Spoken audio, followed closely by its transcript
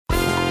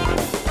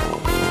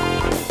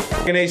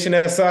Nation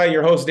SI,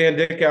 your host Dan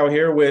Dickau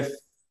here with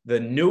the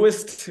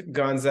newest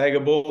Gonzaga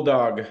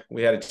Bulldog.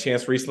 We had a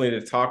chance recently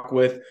to talk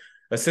with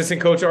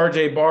assistant coach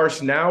RJ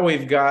Barsh. Now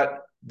we've got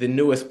the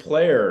newest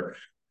player.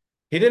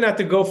 He didn't have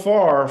to go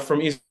far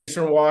from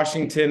Eastern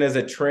Washington as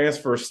a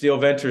transfer, Steele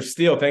Venters.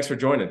 Steele, thanks for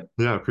joining.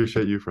 Yeah, I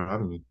appreciate you for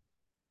having me.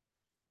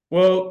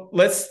 Well,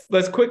 let's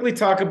quickly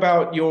talk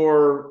about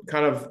your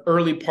kind of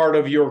early part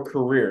of your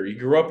career. You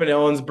grew up in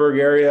Ellensburg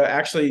area.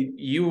 Actually,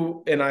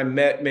 you and I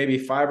met maybe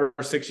 5 or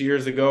 6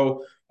 years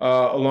ago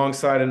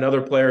alongside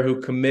another player who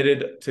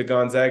committed to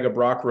Gonzaga,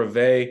 Brock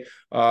Reve,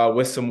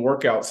 with some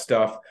workout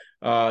stuff.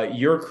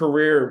 Your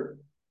career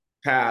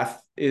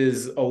path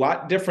is a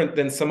lot different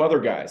than some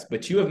other guys,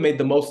 but you have made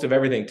the most of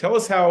everything. Tell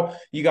us how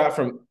you got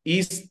from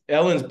East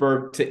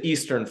Ellensburg to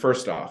Eastern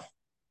first off.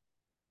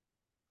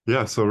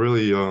 Yeah, so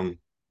really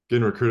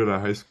getting recruited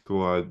at high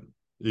school,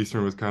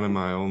 Eastern was kind of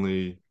my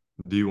only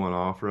D1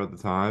 offer at the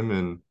time,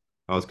 and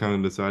I was kind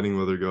of deciding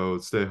whether to go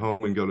stay home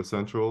and go to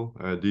Central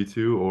at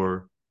D2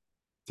 or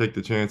take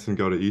the chance and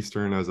go to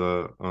Eastern as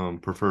a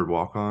preferred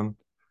walk-on.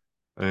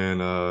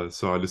 And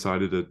so I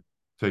decided to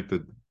take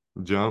the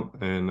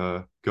jump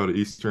and go to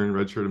Eastern,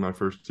 redshirted my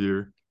first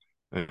year,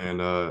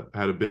 and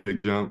had a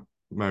big jump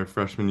my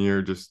freshman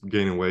year, just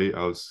gaining weight.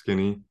 I was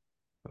skinny.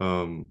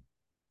 Um,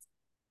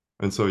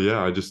 And so,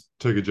 yeah, I just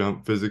took a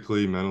jump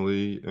physically,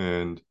 mentally,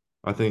 and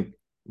I think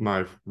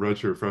my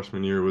redshirt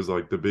freshman year was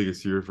like the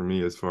biggest year for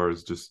me as far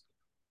as just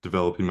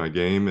developing my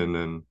game. And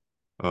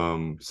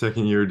then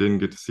second year didn't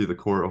get to see the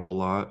court a whole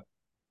lot,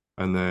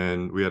 and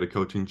then we had a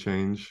coaching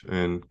change,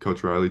 and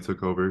Coach Riley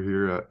took over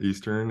here at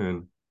Eastern,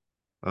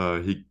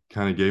 and he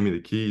kind of gave me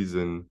the keys,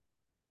 and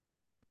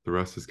the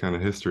rest is kind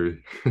of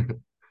history.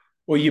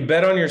 Well, you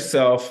bet on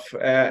yourself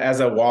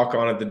as a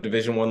walk-on at the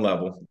Division I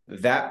level.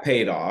 That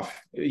paid off.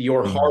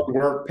 Your hard Mhm.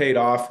 work paid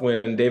off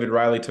when David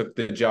Riley took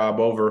the job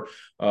over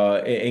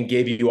and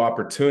gave you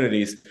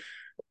opportunities.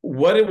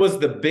 What was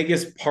the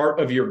biggest part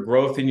of your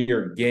growth in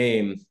your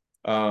game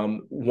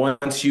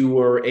once you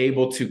were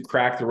able to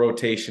crack the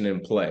rotation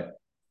and play?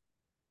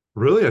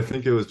 Really, I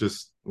think it was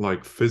just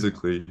like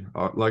physically.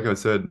 Like I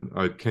said,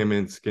 I came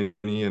in skinny,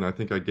 and I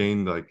think I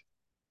gained like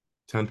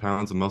 10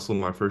 pounds of muscle in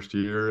my first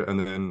year. And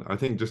then I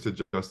think just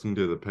adjusting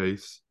to the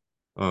pace.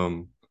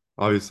 Um,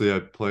 Obviously I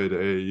played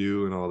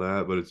AAU and all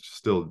that, but it's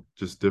still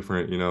just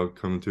different,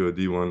 coming to a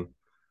D1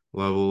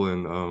 level.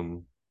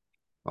 And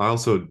I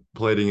also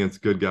played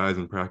against good guys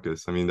in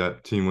practice. I mean,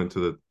 that team went to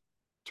the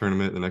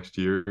tournament the next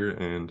year,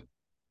 and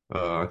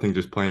I think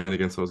just playing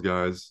against those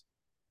guys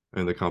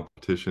and the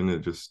competition,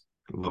 it just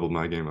leveled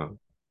my game up.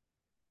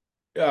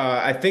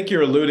 I think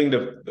you're alluding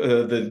to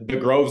the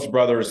Groves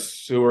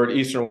brothers who were at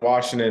Eastern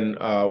Washington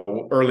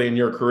early in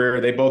your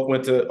career. They both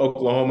went to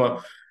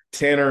Oklahoma.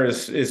 Tanner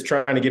is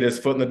trying to get his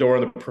foot in the door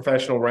in the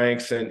professional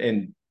ranks,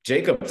 and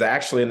Jacob's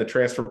actually in the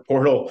transfer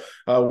portal,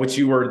 which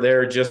you were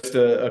there just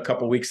a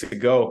couple weeks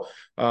ago.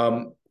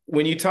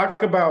 When you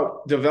talk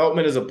about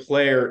development as a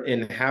player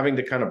and having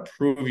to kind of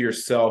prove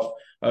yourself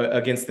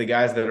against the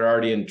guys that are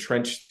already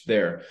entrenched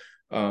there,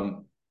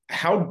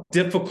 how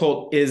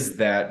difficult is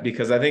that?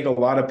 Because I think a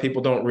lot of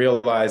people don't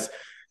realize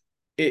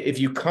if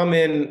you come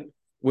in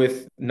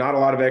with not a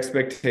lot of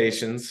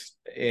expectations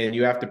and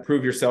you have to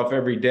prove yourself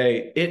every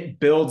day, it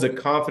builds a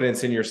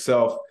confidence in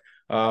yourself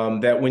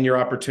that when your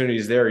opportunity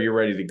is there, you're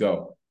ready to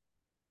go.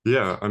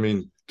 Yeah, I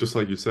mean, just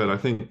like you said, I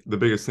think the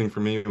biggest thing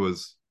for me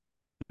was,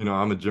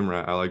 I'm a gym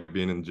rat. I like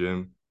being in the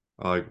gym.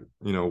 I like,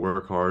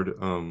 work hard.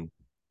 And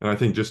I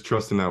think just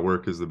trusting that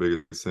work is the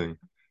biggest thing.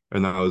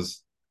 And that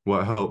was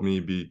what helped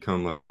me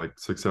become like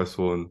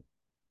successful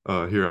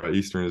and here at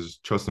Eastern is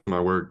trusting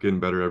my work, getting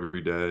better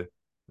every day,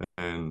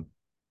 and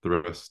the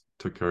rest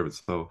took care of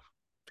itself.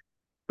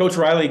 Coach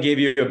Riley gave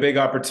you a big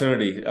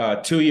opportunity.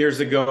 2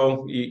 years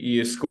ago,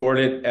 you scored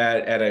it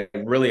at a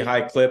really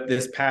high clip.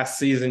 This past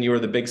season, you were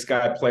the Big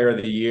Sky Player of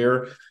the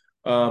Year.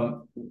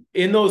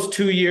 In those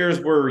 2 years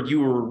where you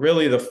were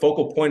really the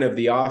focal point of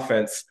the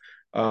offense,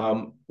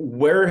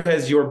 where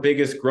has your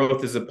biggest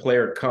growth as a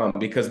player come?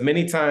 Because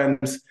many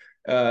times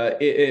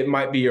it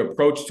might be your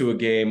approach to a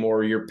game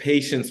or your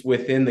patience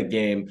within the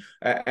game,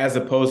 as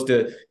opposed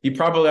to you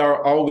probably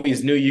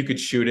always knew you could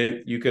shoot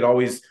it. You could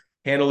always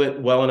handle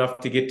it well enough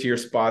to get to your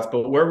spots.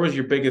 But where was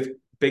your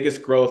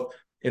biggest growth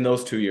in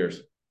those 2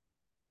 years?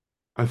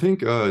 I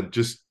think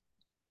just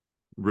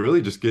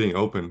really just getting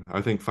open.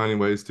 I think finding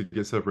ways to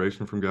get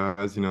separation from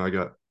guys. I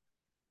got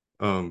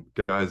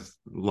guys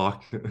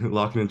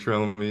locking and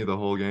trailing me the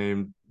whole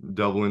game,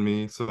 doubling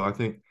me. So I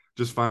think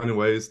just finding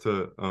ways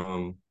to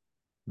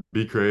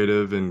be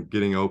creative and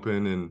getting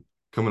open and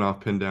coming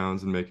off pin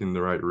downs and making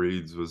the right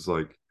reads was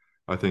like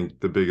I think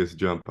the biggest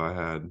jump I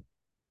had.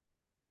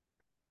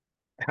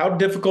 How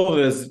difficult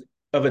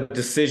of a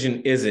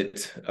decision is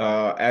it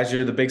as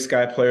you're the Big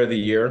Sky Player of the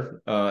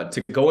Year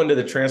to go into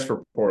the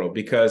transfer portal?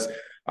 Because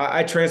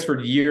I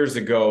transferred years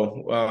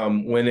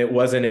ago when it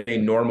wasn't a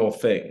normal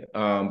thing.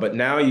 But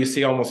now you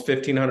see almost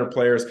 1,500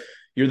 players.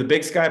 You're the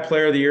Big Sky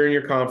Player of the Year in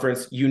your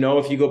conference. You know,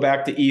 if you go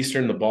back to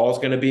Eastern, the ball's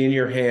going to be in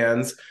your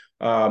hands,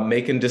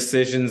 making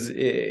decisions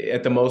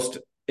at the most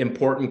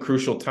important,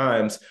 crucial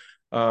times.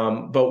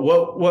 But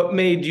what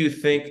made you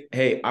think,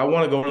 hey, I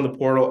want to go in the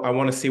portal. I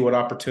want to see what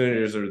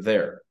opportunities are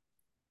there?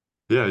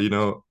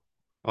 Yeah,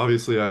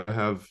 obviously I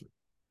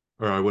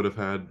would have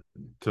had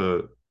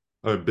to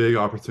a big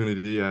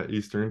opportunity at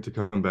Eastern to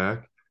come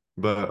back,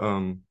 but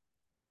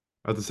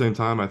at the same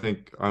time, I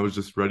think I was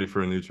just ready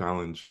for a new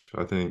challenge.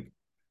 I think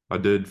I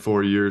did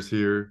 4 years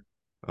here.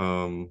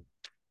 Um,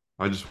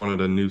 I just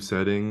wanted a new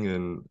setting,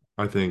 and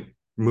I think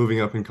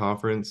moving up in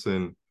conference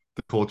and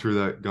the culture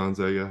that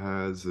Gonzaga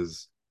has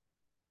is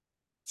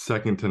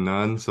second to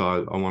none.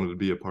 So I wanted to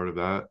be a part of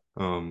that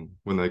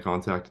when they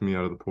contacted me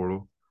out of the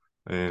portal.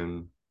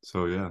 And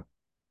so, yeah.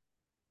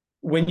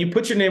 When you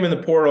put your name in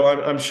the portal,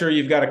 I'm sure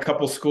you've got a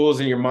couple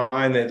schools in your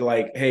mind that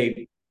like,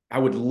 hey, I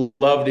would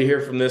love to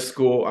hear from this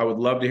school. I would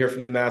love to hear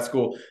from that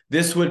school.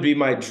 This would be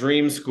my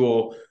dream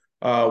school.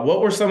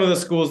 What were some of the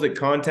schools that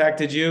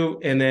contacted you?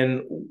 And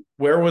then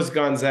where was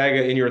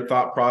Gonzaga in your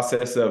thought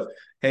process of,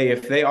 hey,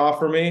 if they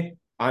offer me,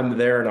 I'm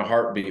there in a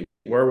heartbeat.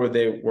 Where were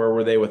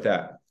they with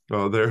that?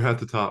 Oh, they're at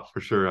the top for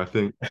sure. I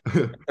think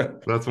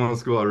that's one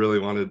school I really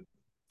wanted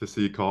to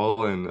see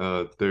call,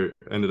 and they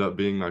ended up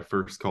being my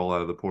first call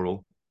out of the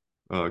portal.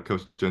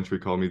 Coach Gentry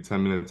called me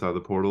 10 minutes out of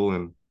the portal,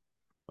 and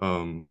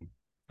um,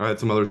 I had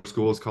some other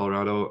schools,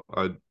 Colorado,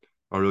 I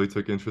really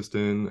took interest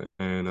in,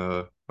 and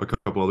a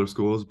couple other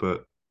schools,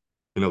 but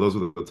those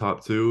were the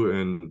top two,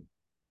 and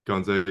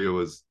Gonzaga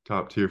was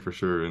top tier for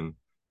sure. And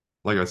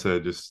like I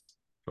said, just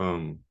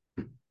um,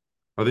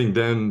 I think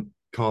then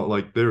call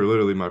like they were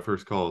literally my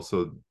first call,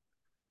 so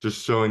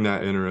just showing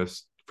that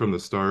interest from the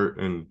start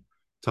and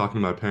talking to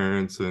my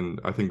parents,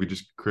 and I think we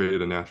just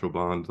created a natural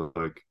bond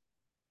like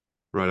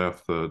right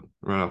off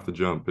the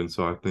jump, and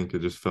so I think it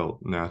just felt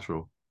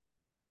natural.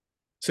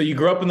 So you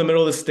grew up in the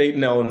middle of the state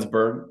in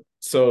Ellensburg.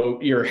 So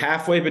you're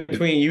halfway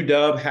between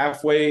UW,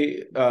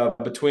 halfway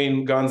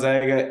between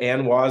Gonzaga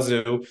and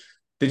Wazoo.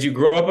 Did you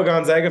grow up a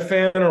Gonzaga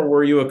fan, or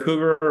were you a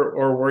Cougar,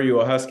 or were you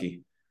a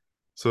Husky?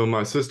 So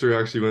my sister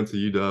actually went to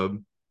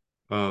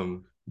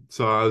UW.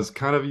 So I was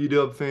kind of a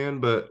UW fan,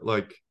 but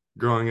like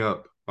growing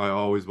up, I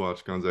always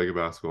watched Gonzaga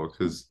basketball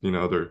because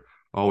they're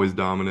always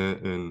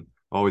dominant and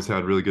always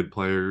had really good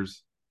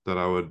players that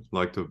I would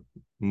like to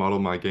model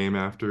my game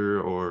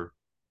after, or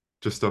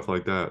just stuff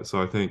like that.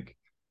 So I think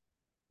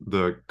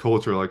the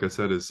culture, like I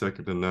said, is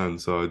second to none.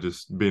 So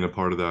just being a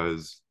part of that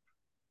is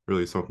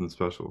really something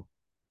special.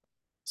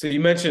 So you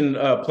mentioned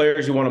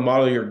players you want to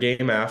model your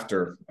game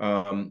after.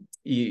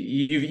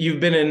 You've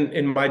been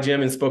in my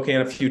gym in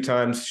Spokane a few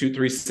times, Shoot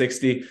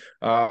 360.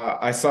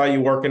 I saw you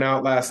working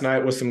out last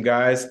night with some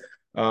guys,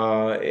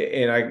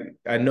 and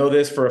I know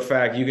this for a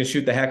fact. You can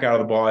shoot the heck out of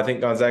the ball. I think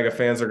Gonzaga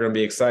fans are going to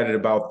be excited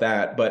about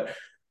that. But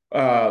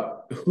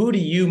who do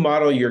you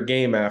model your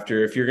game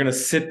after? If you're going to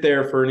sit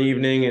there for an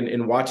evening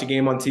and watch a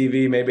game on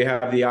TV, maybe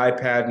have the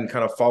iPad and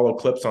kind of follow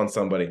clips on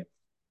somebody.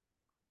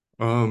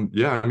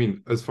 Yeah, I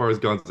mean, as far as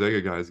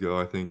Gonzaga guys go,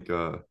 I think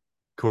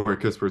Corey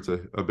Kispert's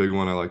a big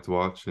one I like to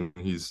watch, and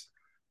he's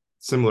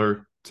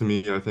similar to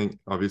me. I think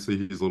obviously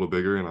he's a little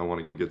bigger, and I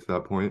want to get to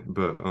that point,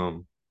 but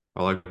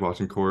I like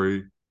watching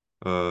Corey.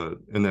 In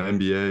the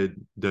NBA,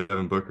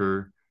 Devin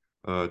Booker,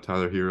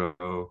 Tyler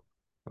Hero,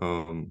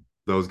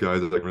 those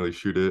guys that can really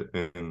shoot it,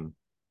 and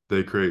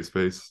they create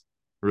space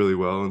really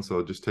well, and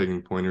so just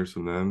taking pointers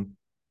from them,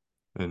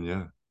 and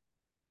yeah.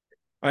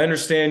 I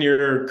understand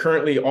you're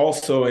currently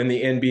also in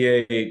the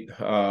NBA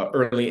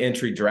early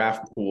entry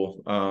draft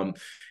pool.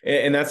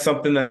 And that's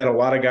something that a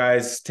lot of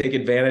guys take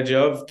advantage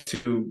of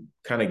to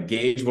kind of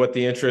gauge what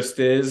the interest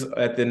is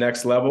at the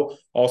next level.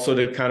 Also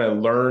to kind of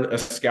learn a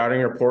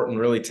scouting report and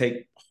really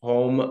take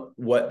home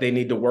what they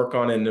need to work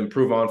on and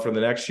improve on for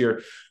the next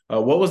year.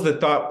 What was the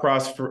thought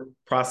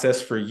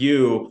process for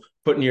you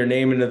putting your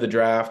name into the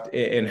draft,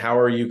 and how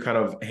are you kind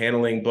of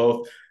handling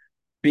both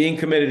being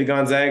committed to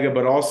Gonzaga,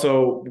 but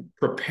also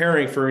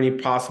preparing for any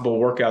possible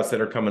workouts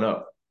that are coming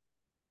up?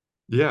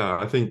 Yeah,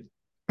 I think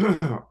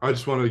I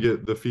just wanted to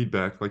get the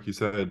feedback, like you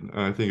said. And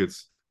I think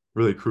it's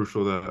really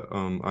crucial that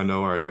I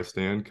know where I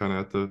stand kind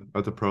of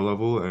at the pro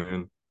level.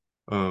 And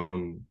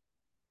um,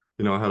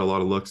 I had a lot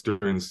of looks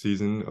during the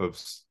season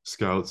of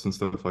scouts and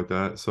stuff like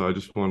that. So I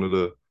just wanted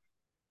to,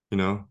 you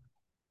know,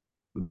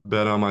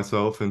 bet on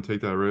myself and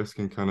take that risk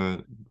and kind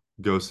of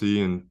go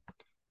see and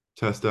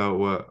test out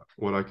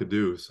what I could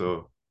do.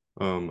 So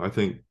I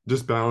think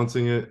just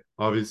balancing it.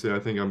 Obviously, I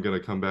think I'm gonna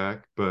come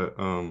back, but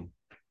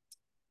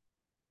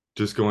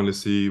just going to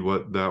see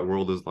what that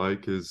world is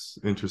like is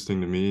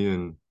interesting to me,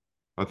 and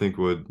I think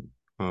would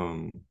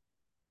um,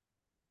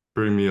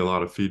 bring me a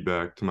lot of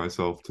feedback to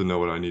myself to know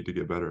what I need to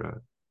get better at.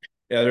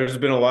 Yeah, there's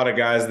been a lot of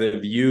guys that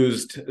have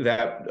used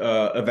that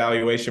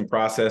evaluation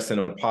process in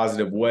a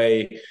positive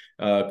way,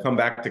 come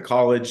back to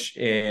college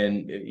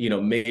and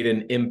made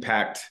an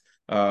impact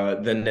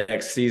the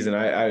next season.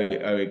 I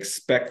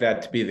expect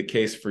that to be the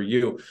case for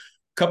you.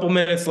 Couple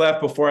minutes left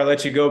before I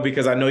let you go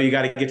because I know you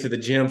got to get to the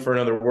gym for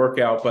another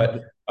workout.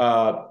 But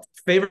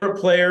favorite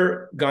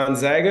player,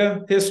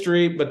 Gonzaga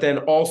history, but then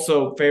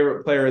also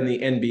favorite player in the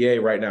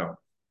NBA right now.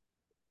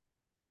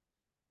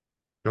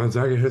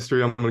 Gonzaga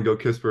history, I'm gonna go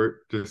Kispert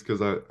just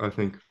because I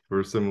think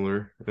we're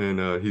similar,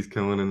 and he's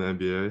killing in the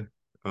NBA.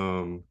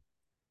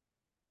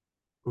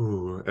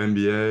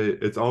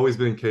 NBA. It's always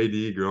been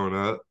KD growing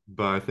up,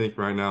 but I think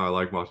right now I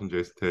like watching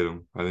Jason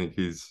Tatum. I think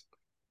he's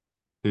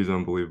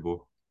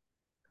unbelievable.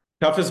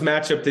 Toughest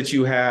matchup that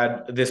you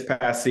had this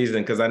past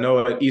season? Because I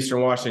know at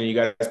Eastern Washington, you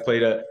guys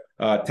played at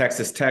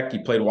Texas Tech.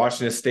 You played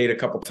Washington State a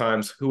couple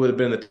times. Who would have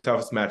been the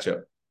toughest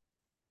matchup?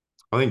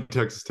 I think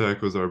Texas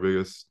Tech was our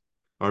biggest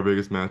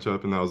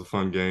matchup, and that was a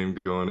fun game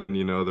going.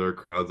 And their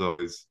crowd's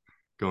always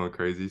going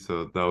crazy,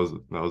 so that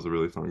was a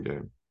really fun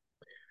game.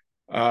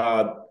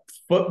 Uh,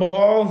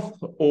 Football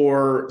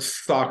or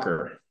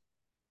soccer?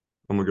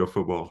 I'm gonna go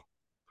football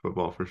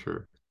for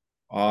sure.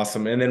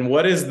 Awesome. And then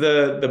what is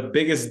the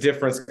biggest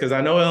difference? Because I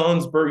know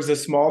Ellensburg's a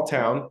small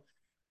town.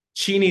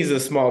 Cheney's a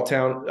small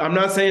town. I'm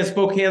not saying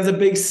Spokane's a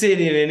big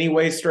city in any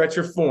way, stretch,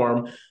 or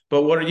form,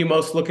 but what are you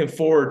most looking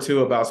forward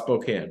to about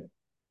Spokane?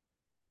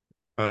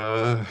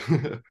 Uh,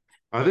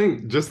 I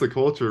think just the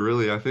culture,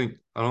 really. I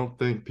don't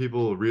think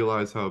people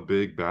realize how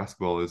big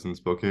basketball is in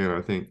Spokane.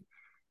 I think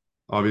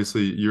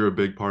obviously you're a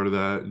big part of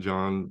that.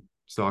 John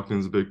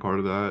Stockton's a big part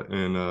of that,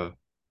 and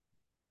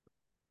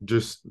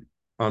just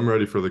I'm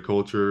ready for the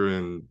culture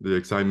and the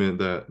excitement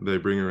that they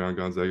bring around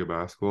Gonzaga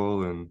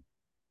basketball, and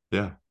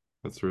yeah,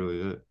 that's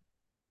really it.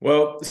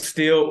 Well,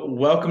 Steele,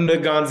 welcome to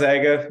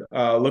Gonzaga.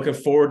 Looking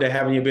forward to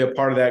having you be a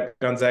part of that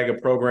Gonzaga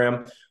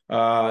program.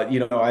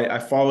 I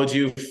followed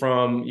you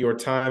from your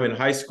time in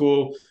high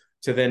school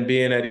to then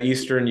being at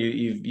Eastern.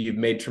 You've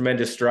made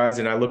tremendous strides,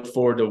 and I look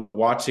forward to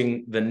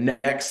watching the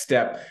next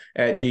step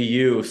at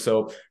EU.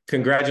 So,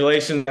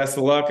 congratulations, best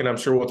of luck, and I'm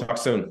sure we'll talk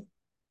soon.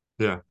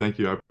 Yeah, thank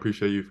you. I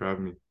appreciate you for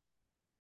having me.